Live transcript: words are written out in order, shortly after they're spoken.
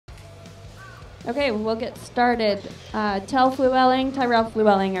Okay, we'll get started. Tel Flewelling, Tyrel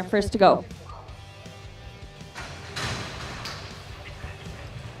Flewelling are first to go.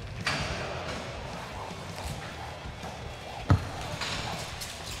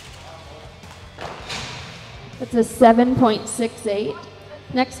 That's a 7.68.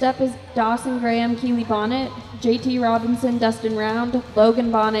 Next up is Dawson Graham, Keely Bonnett, JT Robinson, Dustin Round,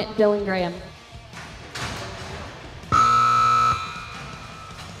 Logan Bonnett, Dillon Graham.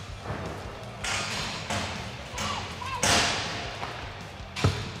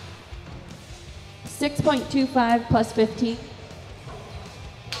 .25 plus 15.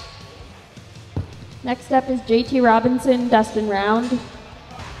 Next up is JT Robinson, Dustin Round.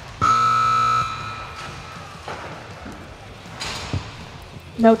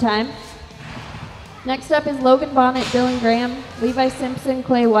 No time. Next up is Logan Bonnett, Dillon Graham, Levi Simpson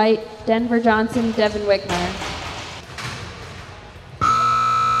Klay, Whyte, Denver Johnson, Devin Wigemyr.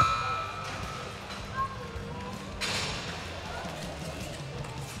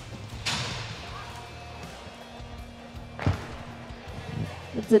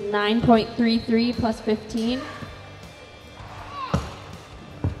 It's a 9.33 plus 15.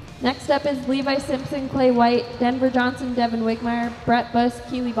 Next up is Levi Simpson, Klay, Whyte, Denver Johnson, Devin Wigemyr, Brett Buss,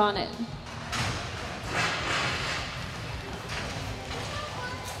 Keely Bonnett.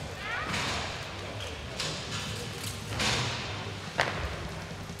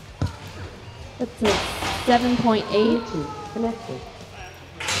 That's a 7.8. Connected.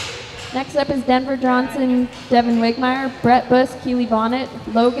 Next up is Denver Johnson, Devin Wigemyr, Brett Buss, Keely Bonnett,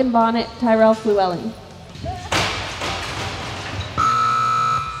 Logan Bonnett, Tyrel Flewelling.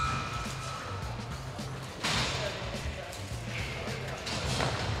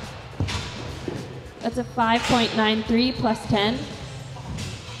 That's a 5.93 plus 10.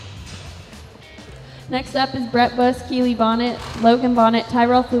 Next up is Brett Buss, Keely Bonnett, Logan Bonnett,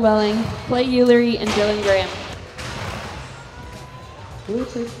 Tyrel Flewelling, Clay Ullery, and Dillon Graham.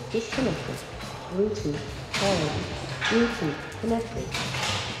 Bluetooth disconnected. Bluetooth on. Bluetooth connected.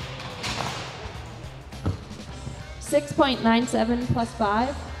 6.97 plus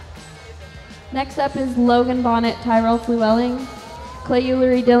 5. Next up is Logan Bonnett, Tyrel Flewelling, Clay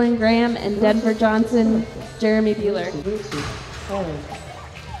Ullery, Dillon Graham, and Denver Johnson, Jeremy Buhler. Bluetooth on.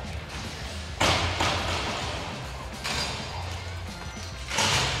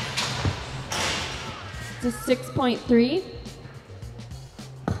 It's a 6.3.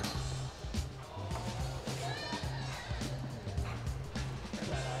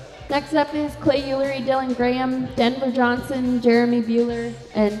 Next up is Clay Ullery, Dillon Graham, Denver Johnson, Jeremy Buhler,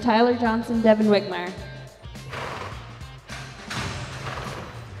 and Tyler Johnson, Devin Wigemyr.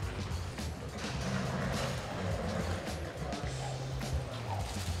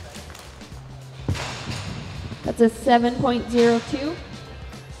 That's a 7.02.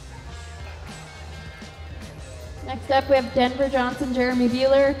 Next up we have Denver Johnson, Jeremy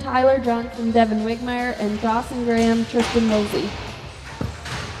Buhler, Tyler Johnson, Devin Wigemyr, and Dawson Graham, Tristin Woolsey.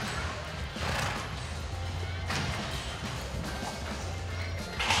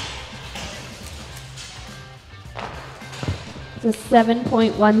 It's a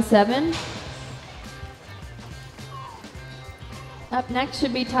 7.17. Up next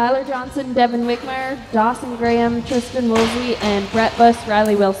should be Tyler Johnson, Devin Wigemyr, Dawson Graham, Tristin Woolsey, and Brett Buss,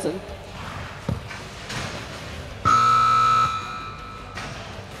 Riley Wilson.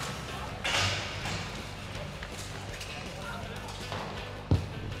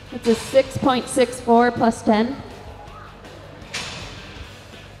 It's a 6.64 plus 10.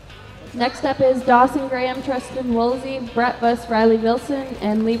 Next up is Dawson Graham, Tristin Woolsey, Brett Buss, Riley Wilson,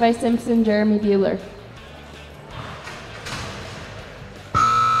 and Levi Simpson, Jeremy Buhler.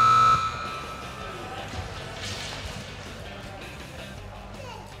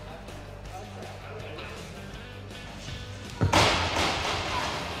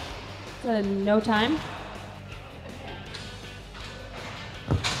 It's no time.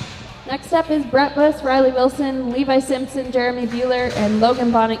 Next up is Brett Buss, Riley Wilson, Levi Simpson, Jeremy Buhler, and Logan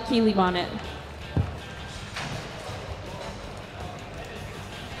Bonnett, Keely Bonnett.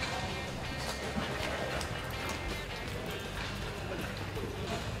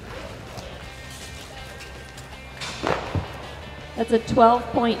 That's a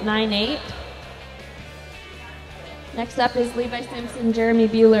 12.98. Next up is Levi Simpson, Jeremy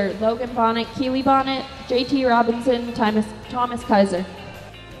Buhler, Logan Bonnett, Keely Bonnett, JT Robinson, Thomas Kaiser.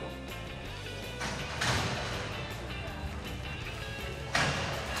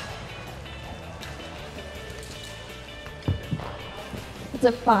 It's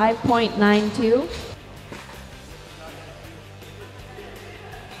a 5.92.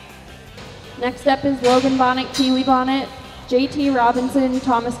 Next up is Logan Bonnett, Keely Bonnett, JT Robinson,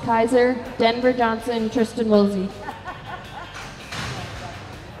 Thomas Kaiser, Denver Johnson, Tristin Woolsey.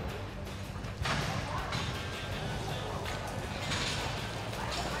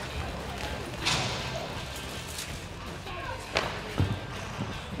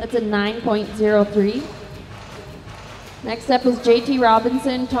 That's a 9.03. Next up is JT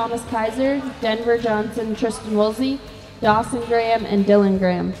Robinson, Thomas Kaiser, Denver Johnson, Tristin Woolsey, Dawson Graham, and Dillon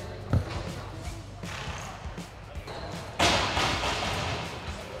Graham.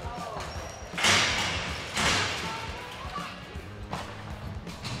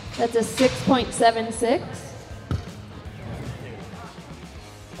 That's a 6.76.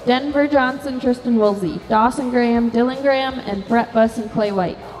 Denver Johnson, Tristin Woolsey, Dawson Graham, Dillon Graham, and Brett Buss and Clay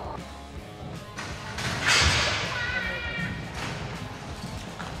Whyte.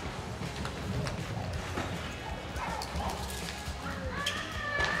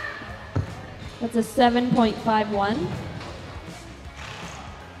 That's a 7.51.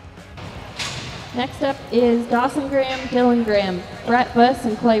 Next up is Dawson Graham, Dillon Graham, Brett Buss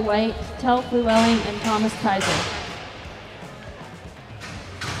and Clay Whyte, Tel Flewelling, and Thomas Kaiser.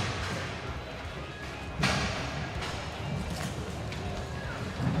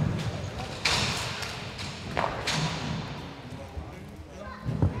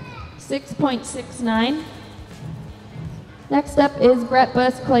 .69. Next up is Brett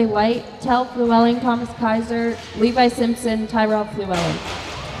Buss, Clay Whyte, Tel Flewelling, Thomas Kaiser, Levi Simpson, Tyrel Flewelling.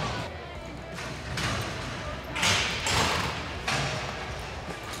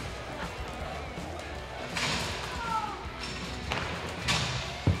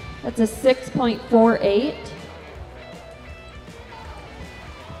 That's a 6.48.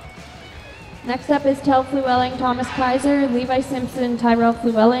 Next up is Tel Flewelling, Thomas Kaiser, Levi Simpson, Tyrel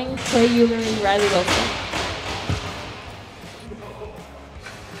Flewelling, Clay Ullery, Riley Wilson.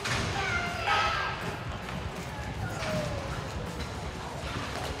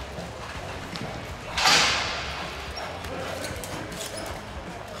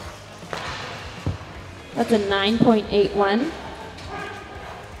 That's a 9.81.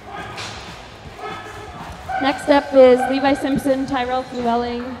 Next up is Levi Simpson, Tyrel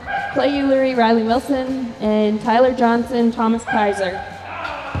Flewelling, Clay Ullery, Riley Wilson, and Tyler Johnson, Thomas Kaiser.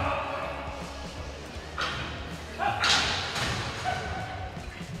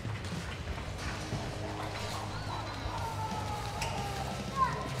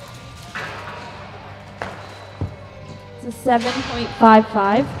 It's a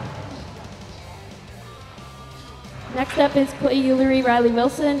 7.55. Next up is Clay Ullery, Riley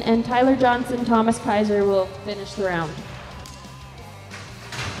Wilson, and Tyler Johnson, Thomas Kaiser will finish the round.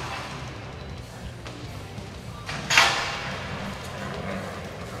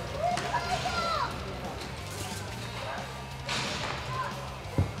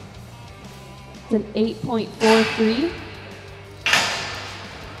 It's an 8.43.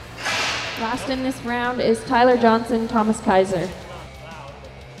 Last in this round is Tyler Johnson, Thomas Kaiser.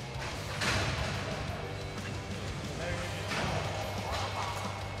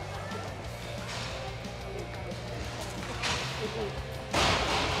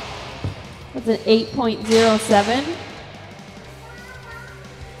 That's an 8.07.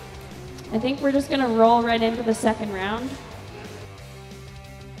 I think we're just going to roll right into the second round.